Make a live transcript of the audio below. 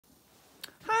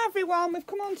everyone, we've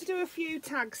come on to do a few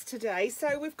tags today.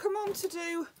 So we've come on to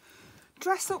do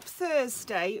Dress Up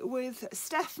Thursday with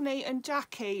Stephanie and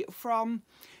Jackie from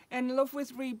In Love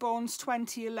with Reborns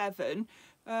 2011.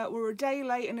 We're a day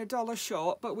late and $1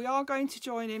 short, but we are going to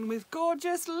join in with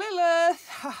gorgeous Lilith.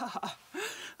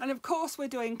 And of course we're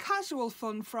doing Casual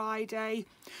Fun Friday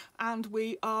and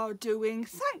we are doing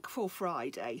Thankful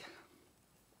Friday.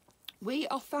 We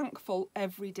are thankful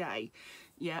every day.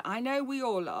 Yeah, I know we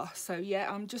all are. So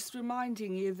yeah, I'm just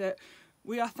reminding you that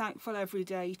we are thankful every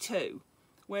day too.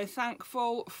 We're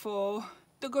thankful for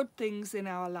the good things in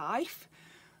our life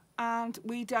and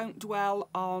we don't dwell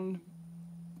on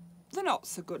the not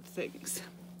so good things.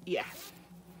 Yeah.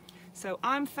 So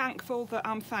I'm thankful that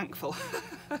I'm thankful.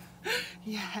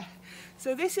 Yeah.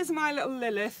 So this is my little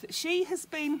Lilith. She has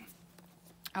been...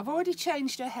 I've already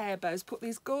changed her hair bows, put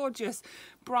these gorgeous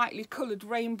brightly coloured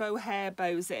rainbow hair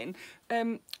bows in.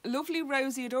 Lovely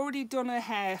Rosie had already done her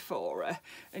hair for her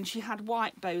and she had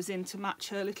white bows in to match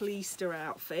her little Easter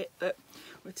outfit, but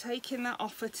we're taking that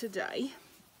off her today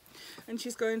and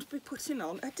she's going to be putting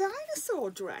on a dinosaur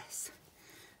dress.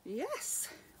 Yes.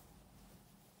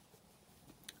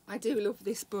 I do love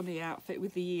this bunny outfit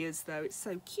with the ears though, it's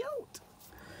so cute.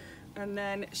 And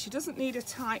then she doesn't need her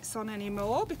tights on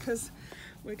anymore because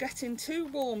we're getting too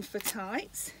warm for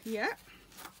tights. Yeah.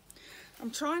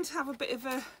 I'm trying to have a bit of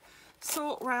a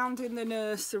sort round in the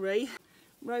nursery.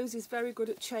 Rosie's very good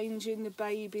at changing the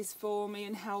babies for me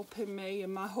and helping me,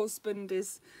 and my husband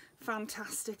is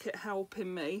fantastic at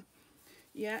helping me.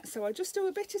 Yeah, so I just do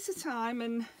a bit at a time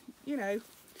and, you know,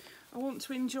 I want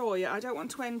to enjoy it. I don't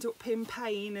want to end up in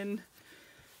pain and,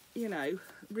 you know,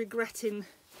 regretting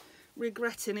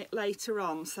it later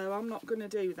on. So I'm not going to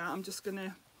do that. I'm just going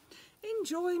to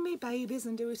enjoy me babies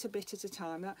and do it a bit at a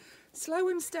time. That slow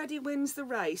and steady wins the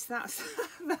race. That's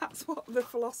that's what the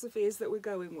philosophy is that we're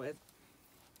going with.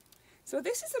 So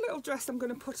this is a little dress I'm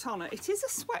going to put on her. It is a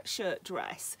sweatshirt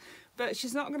dress, but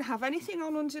she's not going to have anything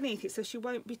on underneath it, so she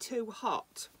won't be too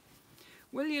hot.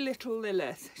 Will you, little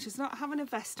Lilith? She's not having a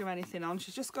vest or anything on.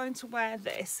 She's just going to wear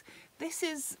this. This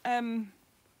is an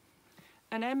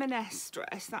M&S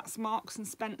dress. That's Marks and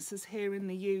Spencer's here in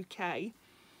the UK.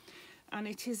 And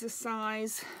it is a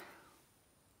size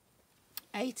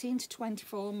 18 to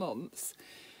 24 months.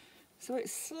 So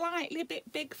it's slightly a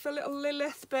bit big for little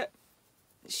Lilith, but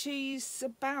she's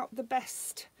about the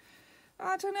best.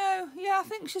 I don't know. Yeah, I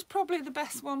think she's probably the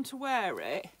best one to wear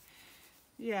it.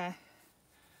 Yeah.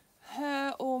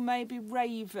 Her or maybe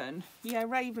Raven. Yeah,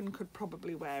 Raven could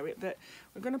probably wear it, but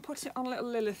we're going to put it on little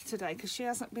Lilith today because she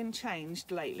hasn't been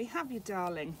changed lately, have you,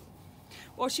 darling?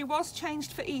 Well, she was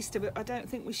changed for Easter, but I don't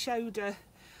think we showed her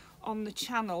on the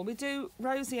channel. We do,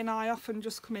 Rosie and I often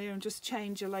just come in here and just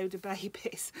change a load of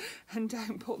babies and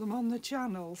don't put them on the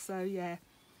channel. So yeah,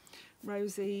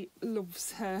 Rosie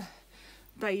loves her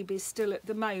babies still at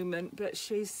the moment, but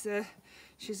she's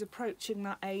approaching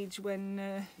that age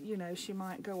when, you know, she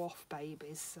might go off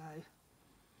babies. So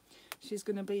she's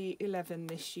going to be 11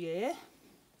 this year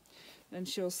and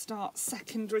she'll start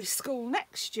secondary school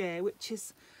next year, which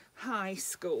is high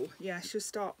school. Yeah, she'll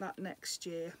start that next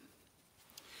year.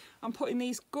 I'm putting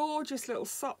these gorgeous little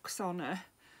socks on her.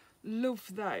 Love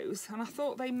those. And I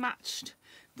thought they matched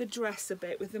the dress a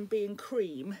bit with them being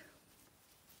cream.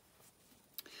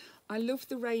 I love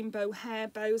the rainbow hair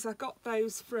bows. I got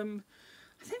those from,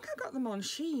 I think I got them on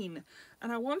Shein.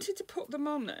 And I wanted to put them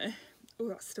on her. Oh,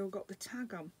 that's still got the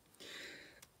tag on.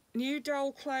 New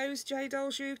doll clothes, J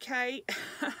Dolls UK.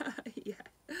 Yeah.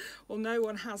 Well, no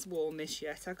one has worn this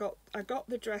yet. I got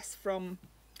the dress from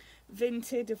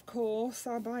Vinted, of course.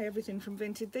 I buy everything from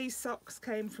Vinted. These socks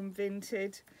came from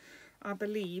Vinted, I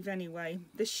believe, anyway.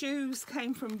 The shoes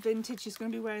came from Vinted. She's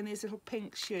going to be wearing these little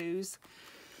pink shoes.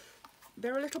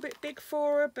 They're a little bit big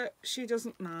for her, but she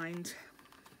doesn't mind.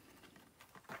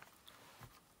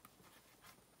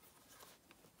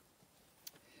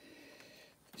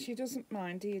 She doesn't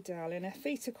mind, dear darling. Her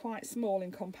feet are quite small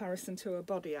in comparison to her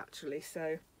body, actually.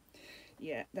 So,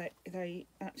 yeah, they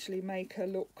actually make her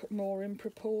look more in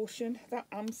proportion. That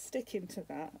I'm sticking to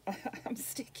that. I'm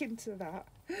sticking to that.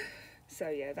 So,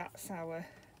 yeah, that's our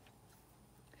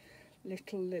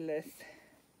little Lilith.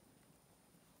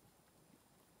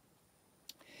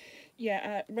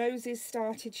 Yeah, Rosie's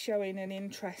started showing an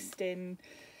interest in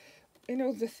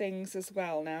other things as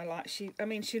well now. Like she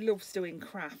loves doing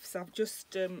crafts. I've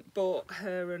just bought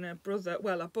her and her brother,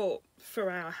 well, I bought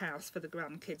for our house for the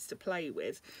grandkids to play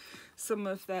with some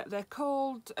of they're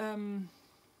called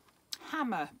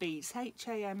hammer beads,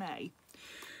 H-A-M-A,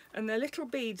 and they're little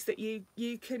beads that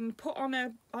you can put on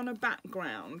a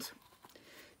background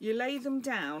you lay them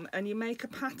down and you make a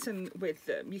pattern with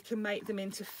them. You can make them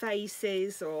into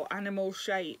faces or animal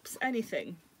shapes,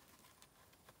 anything.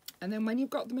 And then when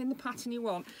you've got them in the pattern you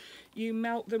want, you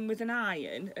melt them with an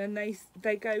iron and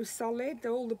they go solid.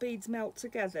 All the beads melt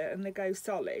together and they go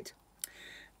solid.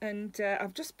 And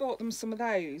I've just bought them some of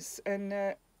those,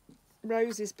 and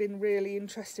Rose has been really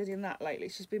interested in that lately.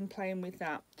 She's been playing with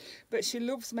that. But she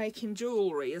loves making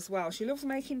jewellery as well. She loves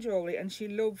making jewellery, and she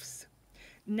loves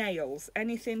nails,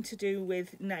 anything to do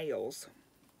with nails.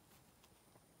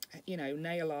 You know,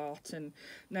 nail art and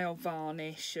nail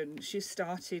varnish, and she's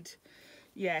started,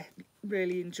 yeah,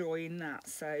 really enjoying that.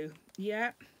 So,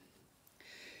 yeah,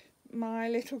 my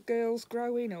little girl's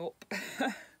growing up.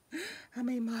 I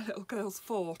mean, my little girl's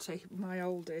 40, my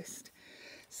oldest.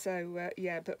 So,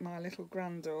 yeah, but my little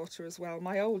granddaughter as well.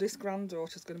 My oldest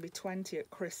granddaughter's going to be 20 at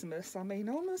Christmas. I mean,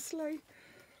 honestly,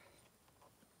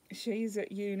 she's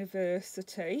at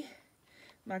university.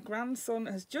 My grandson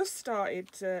has just started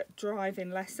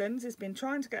driving lessons. He's been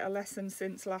trying to get a lesson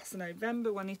since last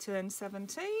November when he turned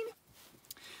 17.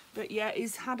 But, yeah,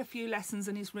 he's had a few lessons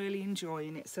and he's really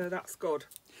enjoying it, so that's good.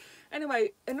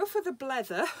 Anyway, enough of the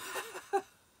blether.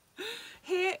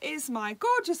 Here is my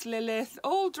gorgeous Lilith,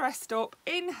 all dressed up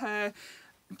in her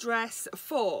dress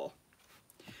for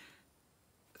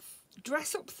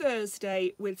Dress Up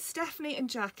Thursday with Stephanie and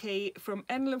Jackie from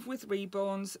In Love with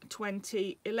Reborns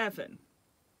 2011.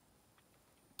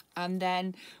 And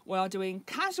then we are doing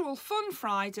Casual Fun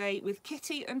Friday with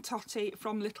Kitty and Totty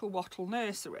from Little Wattle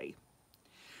Nursery.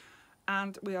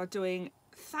 And we are doing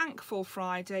Thankful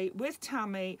Friday with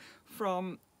Tammy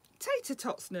from Tater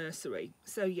Tots Nursery.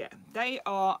 So yeah, they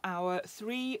are our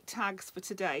 3 tags for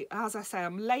today. As I say,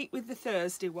 I'm late with the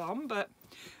Thursday one, but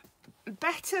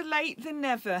better late than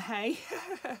never, hey?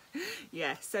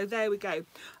 Yeah, so there we go.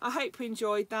 I hope you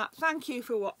enjoyed that. Thank you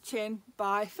for watching.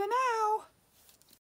 Bye for now.